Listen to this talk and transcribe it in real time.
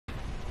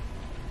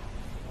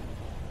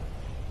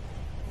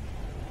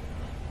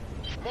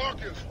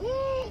Marcus,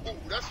 woo!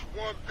 That's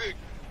one big,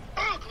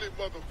 ugly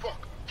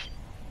motherfucker.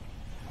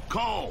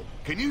 Cole,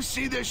 can you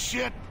see this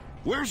shit?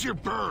 Where's your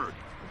bird?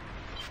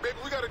 Baby,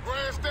 we got a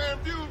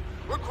grandstand view.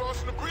 We're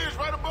crossing the bridge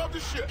right above the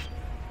ship.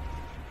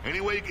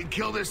 Any way you can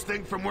kill this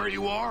thing from where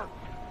you are?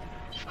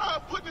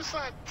 Putting it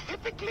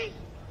scientifically,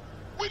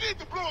 we need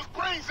to blow his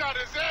brains out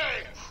of his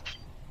ass.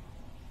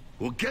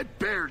 We'll get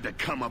Baird to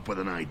come up with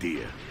an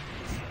idea.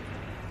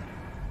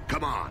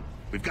 Come on,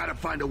 we've got to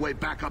find a way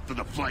back up to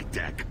the flight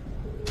deck.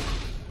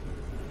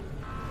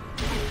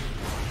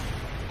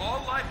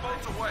 All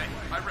lifeboats away.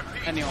 I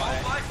repeat, Anyway.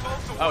 all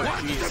lifeboats away. Oh,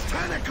 Watch jeez. the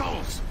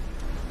tentacles!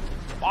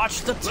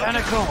 Watch the Look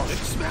tentacles! out,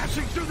 it's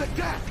smashing through the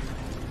deck!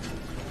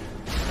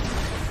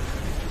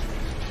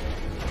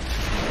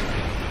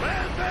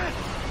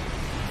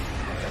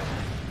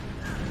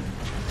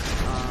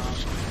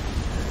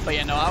 But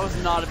yeah, no, I was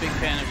not a big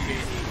fan of JD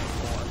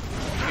before.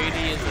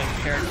 JD is a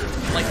character,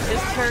 like,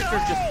 his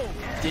character just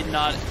did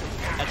not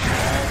at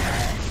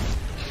all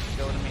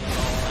go to me at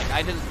all. Like,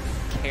 I didn't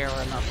care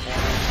enough for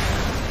him.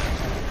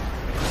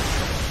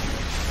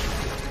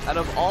 Out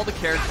of all the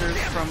characters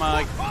from,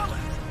 okay,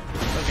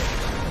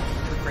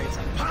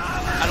 rephrasing.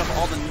 Out of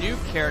all the new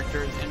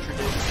characters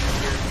introduced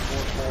in Gears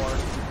 4,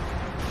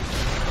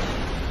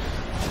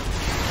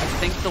 I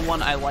think the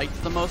one I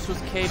liked the most was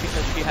Kay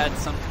because she had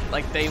some,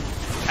 like, they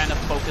kind of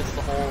focused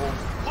the whole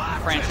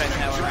franchise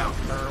now around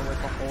her with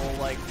the whole,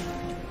 like,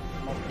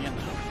 well, you know,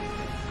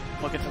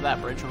 we'll get to that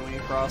bridge when we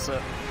cross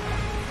it.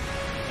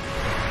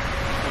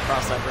 We'll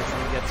cross that bridge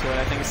when we get to it.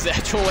 I think it's the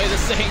actual way the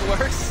saying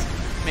works.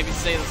 Maybe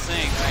say the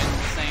saying, right? And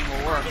the saying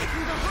will work.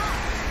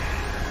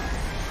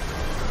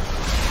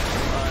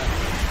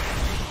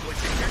 Would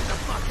you get the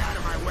fuck out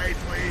of my way,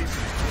 please?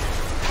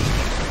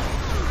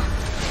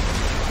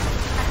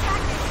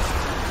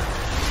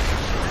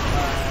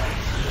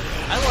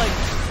 I like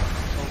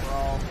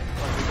overall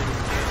what we did in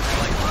the game. I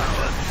like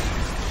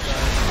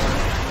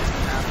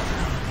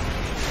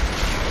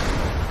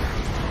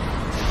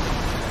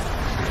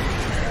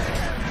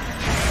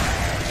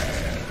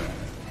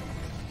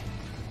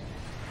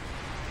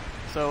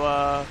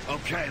So,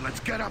 okay, let's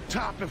get up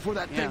top before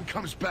that thing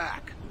comes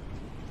back.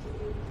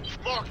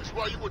 Marcus,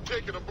 while you were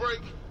taking a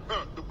break,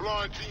 the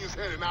blonde genius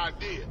had an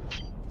idea.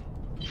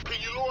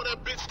 Can you lower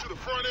that bitch to the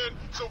front end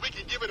so we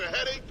can give it a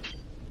headache?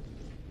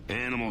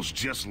 Animals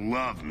just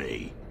love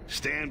me.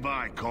 Stand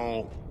by,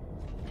 Cole.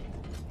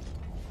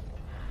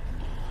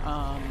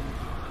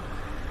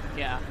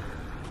 yeah.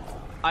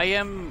 I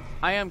am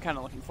kind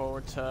of looking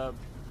forward to...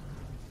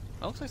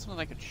 That looks like something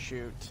I could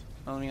shoot.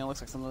 I mean, it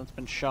looks like something that's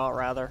been shot,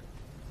 rather.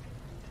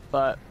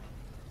 But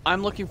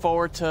I'm looking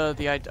forward to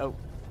the idea... Oh,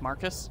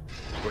 Marcus?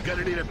 We're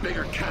gonna need a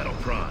bigger cattle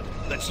prod.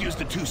 Let's use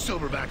the 2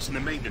 silverbacks in the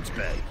maintenance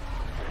bay.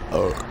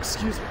 Oh,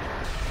 excuse me.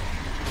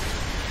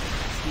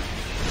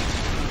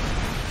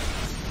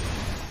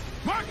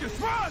 Marcus,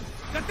 run!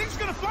 That thing's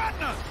gonna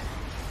flatten us!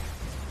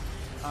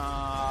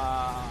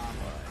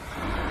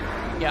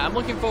 Yeah, I'm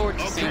looking forward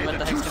to seeing Okay, what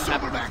the the 2 heck's gonna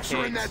happen with silverbacks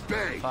are in Kate. that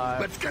bay.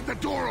 5. Let's get the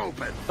door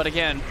open. But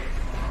again,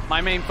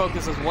 my main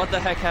focus is what the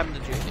heck happened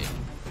to JD.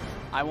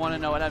 I want to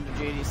know what happened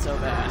to JD so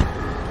bad.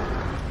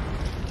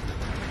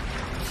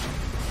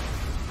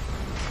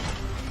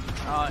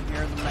 Oh, and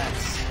here are the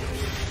mechs.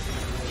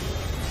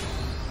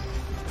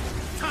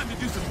 Time to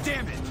do some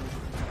damage!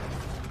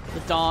 The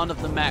dawn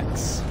of the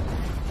mechs.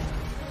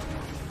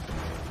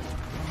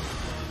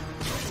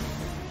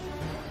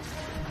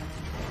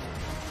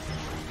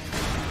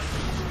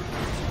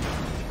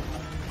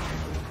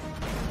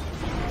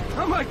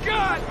 Oh my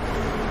god!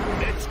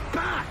 It's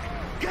back!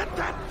 Get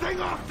that thing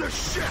off the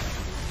ship!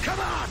 Come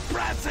on,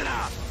 brass it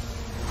up!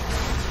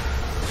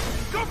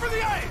 Go for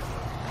the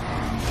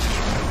ice!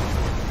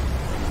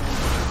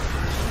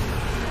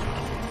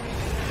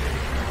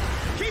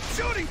 Keep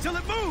shooting till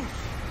it moves!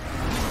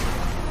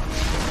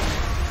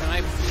 Can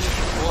I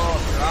blow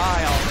up your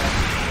eye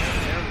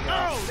already? There we go.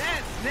 Oh,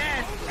 that's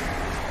nasty!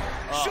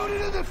 Shoot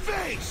it in the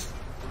face!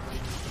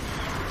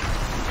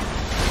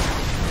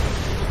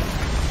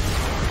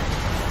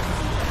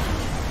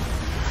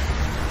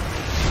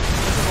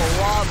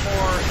 A lot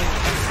more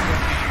intense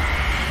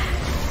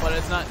looking, but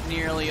it's not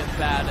nearly as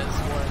bad as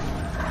what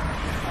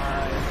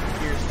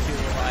Gears 2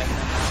 Live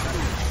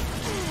happened.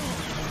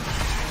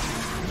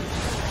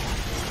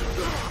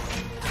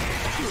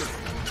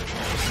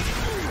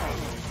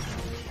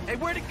 Hey,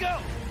 where'd it go?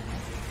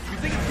 You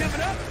think it's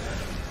giving up?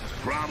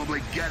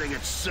 Probably getting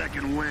its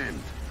second wind.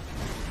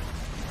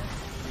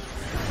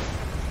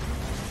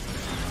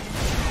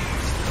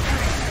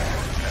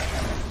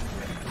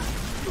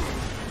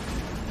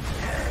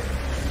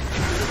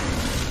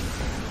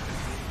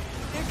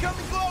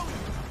 Incoming Glowie!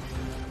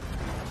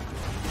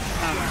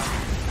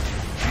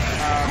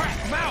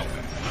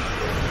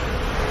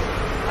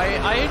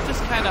 I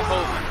just kind of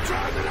hope...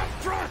 Driving up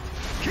front!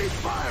 Keep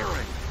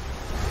firing!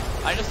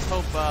 I just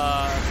hope,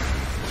 5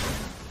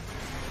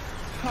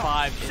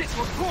 is...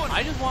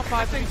 I just want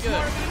 5 to be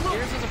good.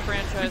 Gears is a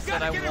franchise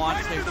that I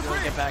want to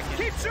really get back in.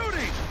 Keep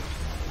shooting!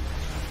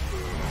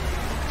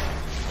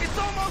 It's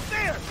almost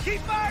there!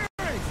 Keep firing!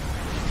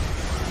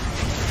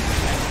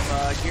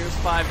 Gears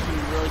 5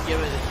 can really give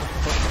it the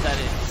push that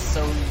it's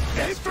so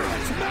Hey, desperately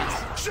Fritz,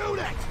 needs, shoot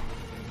it!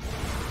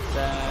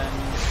 then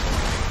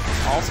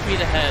all speed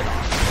ahead.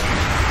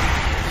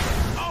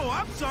 Oh,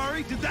 I'm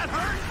sorry. Did that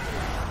hurt?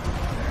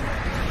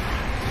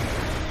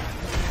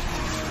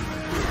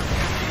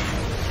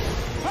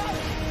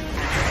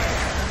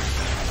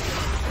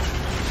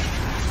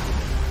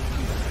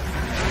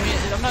 I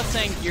mean, I'm not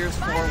saying Gears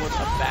 4 was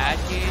a bad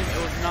game.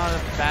 It was not a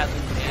badly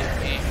made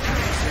game. It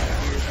was a good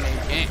Gears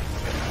made game.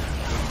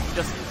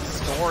 Just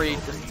the story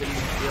just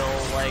didn't feel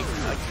like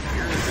a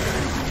Gears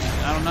game.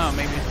 I don't know,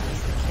 maybe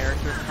it's the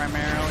characters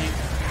primarily.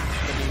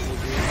 But these will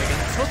do. Like,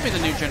 it's supposed to be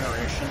the new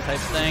generation type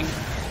thing,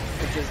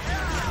 which is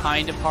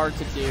kind of hard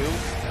to do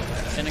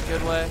in a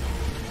good way.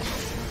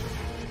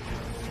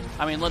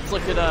 I mean, let's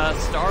look at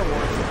Star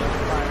Wars as a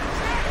prime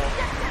example.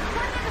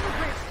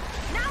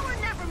 Now or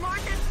never,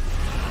 Marcus.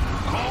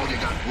 Cole, you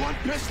got one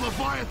piss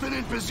Leviathan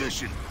in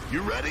position.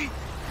 You ready?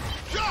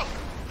 Yo,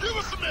 give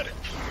us a minute.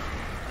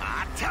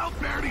 Tell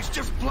Baird he's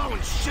just blowing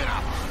shit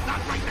up,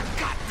 not writing a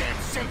goddamn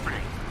symphony.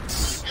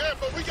 Yeah,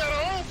 but we got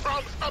our own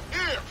problems up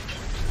here.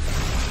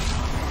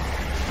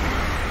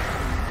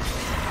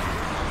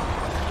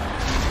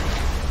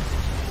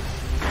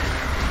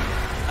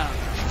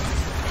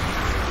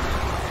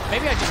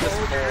 Maybe I just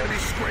You're gonna be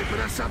scraping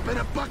us up in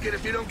a bucket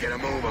if you don't get a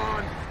move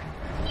on.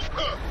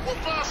 We'll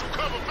find some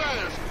cover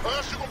fast, or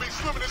else you're gonna be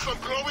swimming in some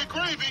glowy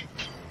gravy.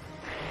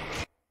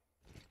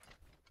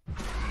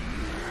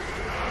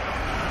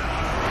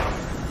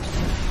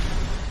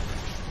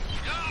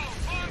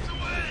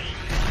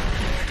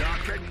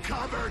 Duck and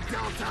cover,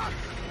 Delta!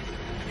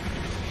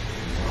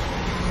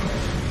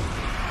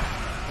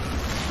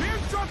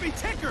 Beard Trumpy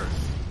Tickers!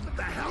 What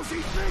the hell's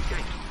he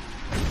thinking?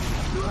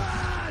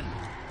 Run!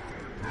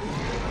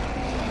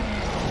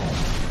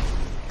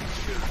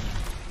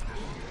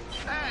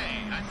 Hey,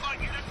 I thought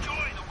you'd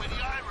enjoy the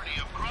witty irony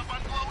of Grub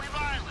on Glowie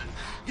Violence.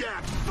 Yeah,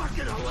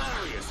 fucking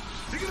hilarious!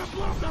 You're gonna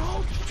blow up the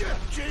whole ship,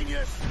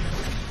 genius!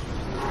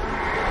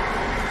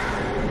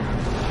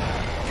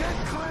 Get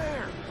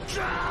clear!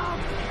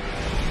 Jump!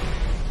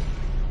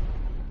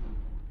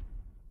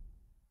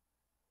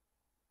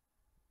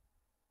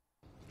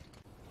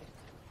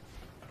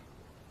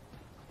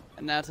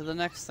 And now to the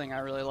next thing I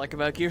really like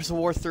about Gears of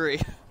War 3.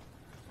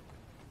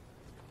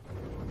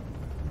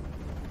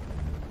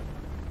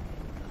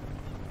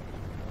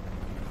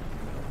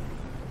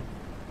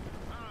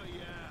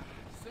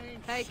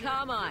 Hey,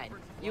 Carmine,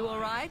 you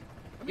alright?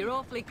 You're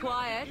awfully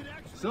quiet.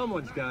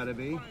 Someone's gotta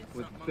be,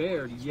 with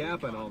Baird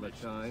yapping all the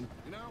time.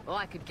 Oh,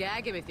 I could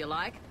gag him if you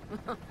like.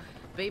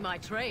 Be my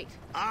treat.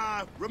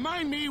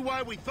 Remind me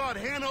why we thought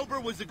Hanover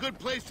was a good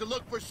place to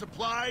look for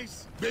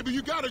supplies? Baby,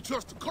 you gotta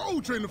trust the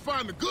coal train to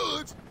find the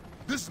goods.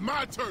 This is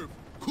my turf,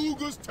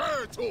 Cougar's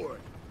territory.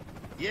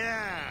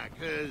 Yeah,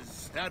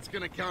 'cause that's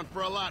gonna count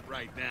for a lot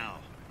right now.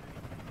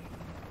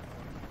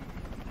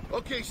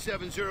 Okay,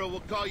 7-0, we'll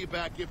call you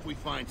back if we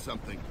find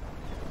something.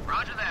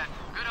 Roger that.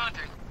 Good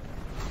hunting.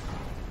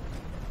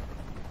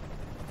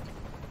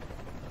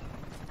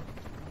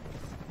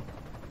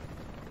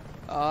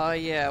 Oh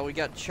yeah, we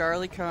got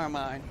Charlie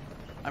Carmine.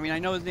 I mean, I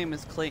know his name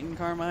is Clayton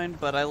Carmine,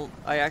 but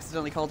I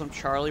accidentally called him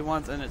Charlie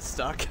once and it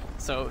stuck.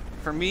 So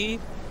for me,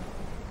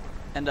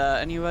 and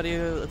anybody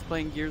that's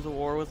playing Gears of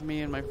War with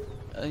me, and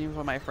any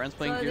of my friends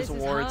playing So Gears this of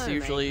is War, it's home,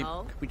 usually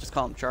Cole? we just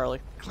call him Charlie.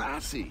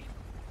 Classy.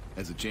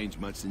 Has it changed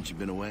much since you've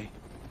been away?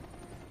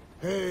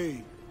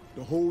 Hey,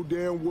 the whole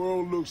damn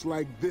world looks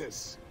like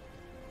this.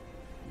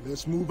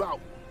 Let's move out.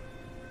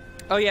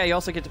 Oh yeah, you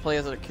also get to play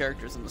as other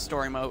characters in the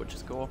story mode, which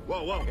is cool.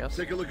 Whoa, whoa, I guess.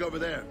 take a look over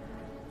there.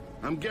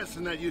 I'm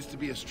guessing that used to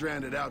be a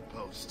stranded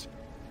outpost.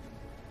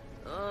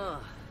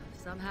 Ugh.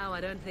 Somehow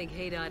I don't think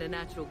he died of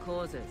natural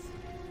causes.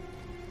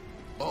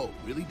 Oh,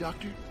 really,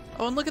 Doctor?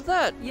 Oh, and look at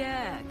that!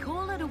 Yeah,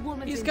 call it a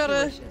woman's He's got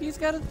a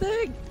intuition.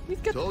 thing. He's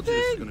got Told the you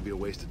this is thing. gonna be a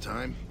waste of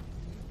time.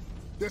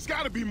 There's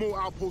gotta be more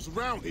outposts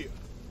around here.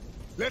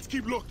 Let's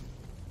keep looking.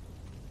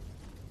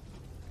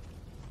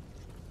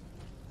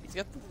 He's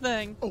got the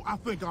thing. Oh, I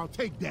think I'll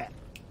take that.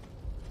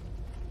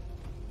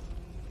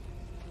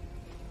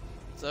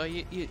 So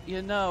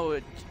you know,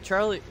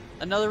 Charlie.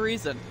 Another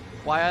reason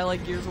why I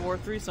like Gears of War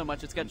 3 so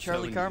much. It's got I'm Charlie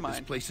telling you, Carmine. This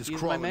place is He's my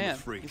crawling man.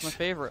 with freaks. He's my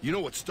favorite. You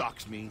know what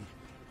stalks mean?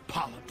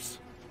 Polyps.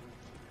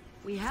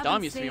 We Dom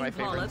haven't used to be seen my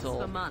favorite polyps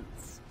until- for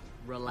months.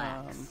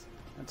 Relax.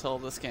 Until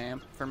this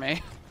game, for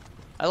me.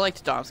 I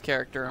liked Dom's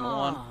character in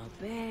one, Oh,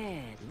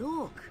 Ben,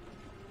 look.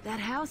 That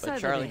house but over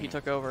Charlie, there. he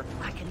took over.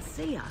 I can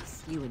see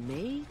us. You and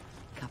me.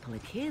 Couple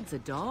of kids, a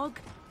dog.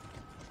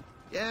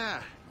 Yeah,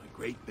 a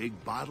great big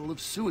bottle of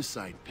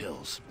suicide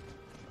pills.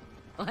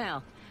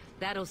 Well,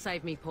 that'll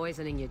save me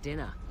poisoning your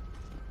dinner.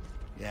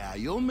 Yeah,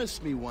 you'll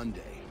miss me one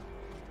day.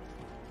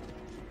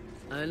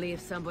 Only if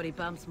somebody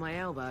bumps my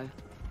elbow.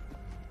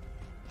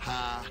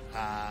 Ha,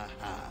 ha,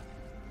 ha.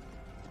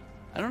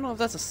 I don't know if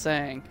that's a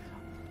saying.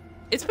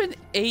 It's been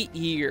 8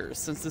 years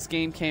since this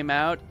game came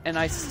out, and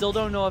I still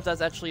don't know if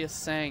that's actually a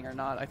saying or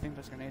not. I think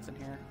there's grenades in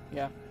here.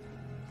 Yeah.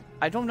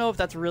 I don't know if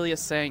that's really a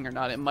saying or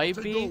not. It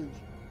might be,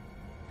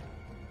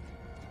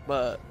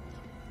 but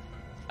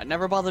I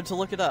never bothered to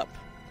look it up.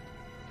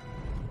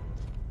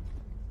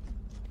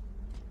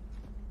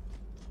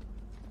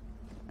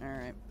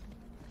 Alright.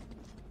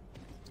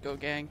 Let's go,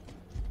 gang.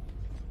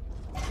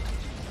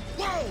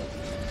 Whoa!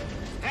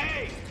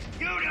 Hey,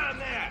 you down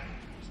there!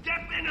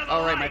 Step into the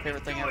Alright, light. my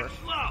favorite thing Do it ever.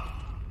 slow.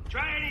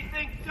 Try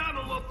anything dumb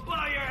and we'll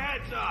blow your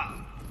heads off.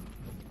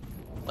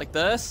 Like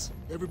this?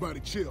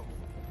 Everybody chill.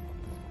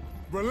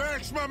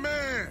 Relax, my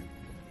man.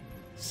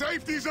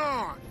 Safety's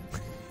on.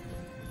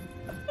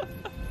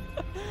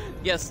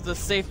 Yes, the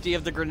safety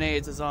of the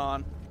grenades is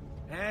on.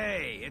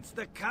 Hey, it's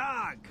the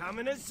cog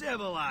coming to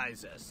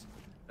civilize us.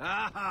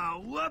 Ah,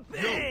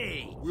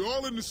 whoopee! Yo, we're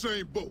all in the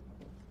same boat.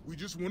 We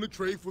just want to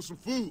trade for some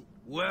food.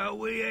 Well,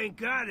 we ain't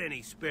got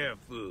any spare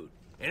food.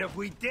 And if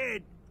we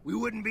did, we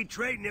wouldn't be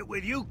trading it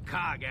with you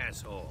cog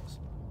assholes.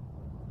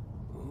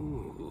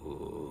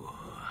 Ooh.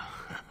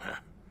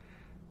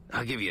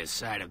 I'll give you a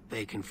side of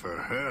bacon for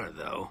her,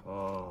 though.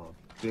 Oh,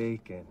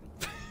 bacon.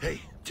 Hey,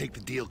 take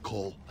the deal,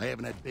 Cole. I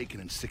haven't had bacon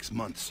in 6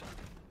 months.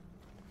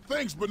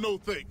 Thanks, but no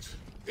thanks.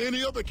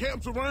 Any other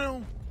camps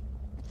around?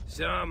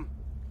 Some.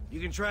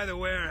 You can try the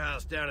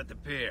warehouse down at the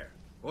pier.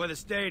 Or the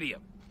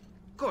stadium.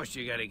 Of course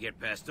you gotta get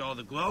past all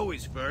the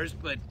Glowies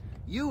first, but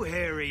you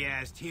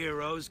hairy-assed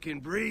heroes can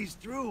breeze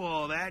through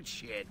all that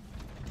shit.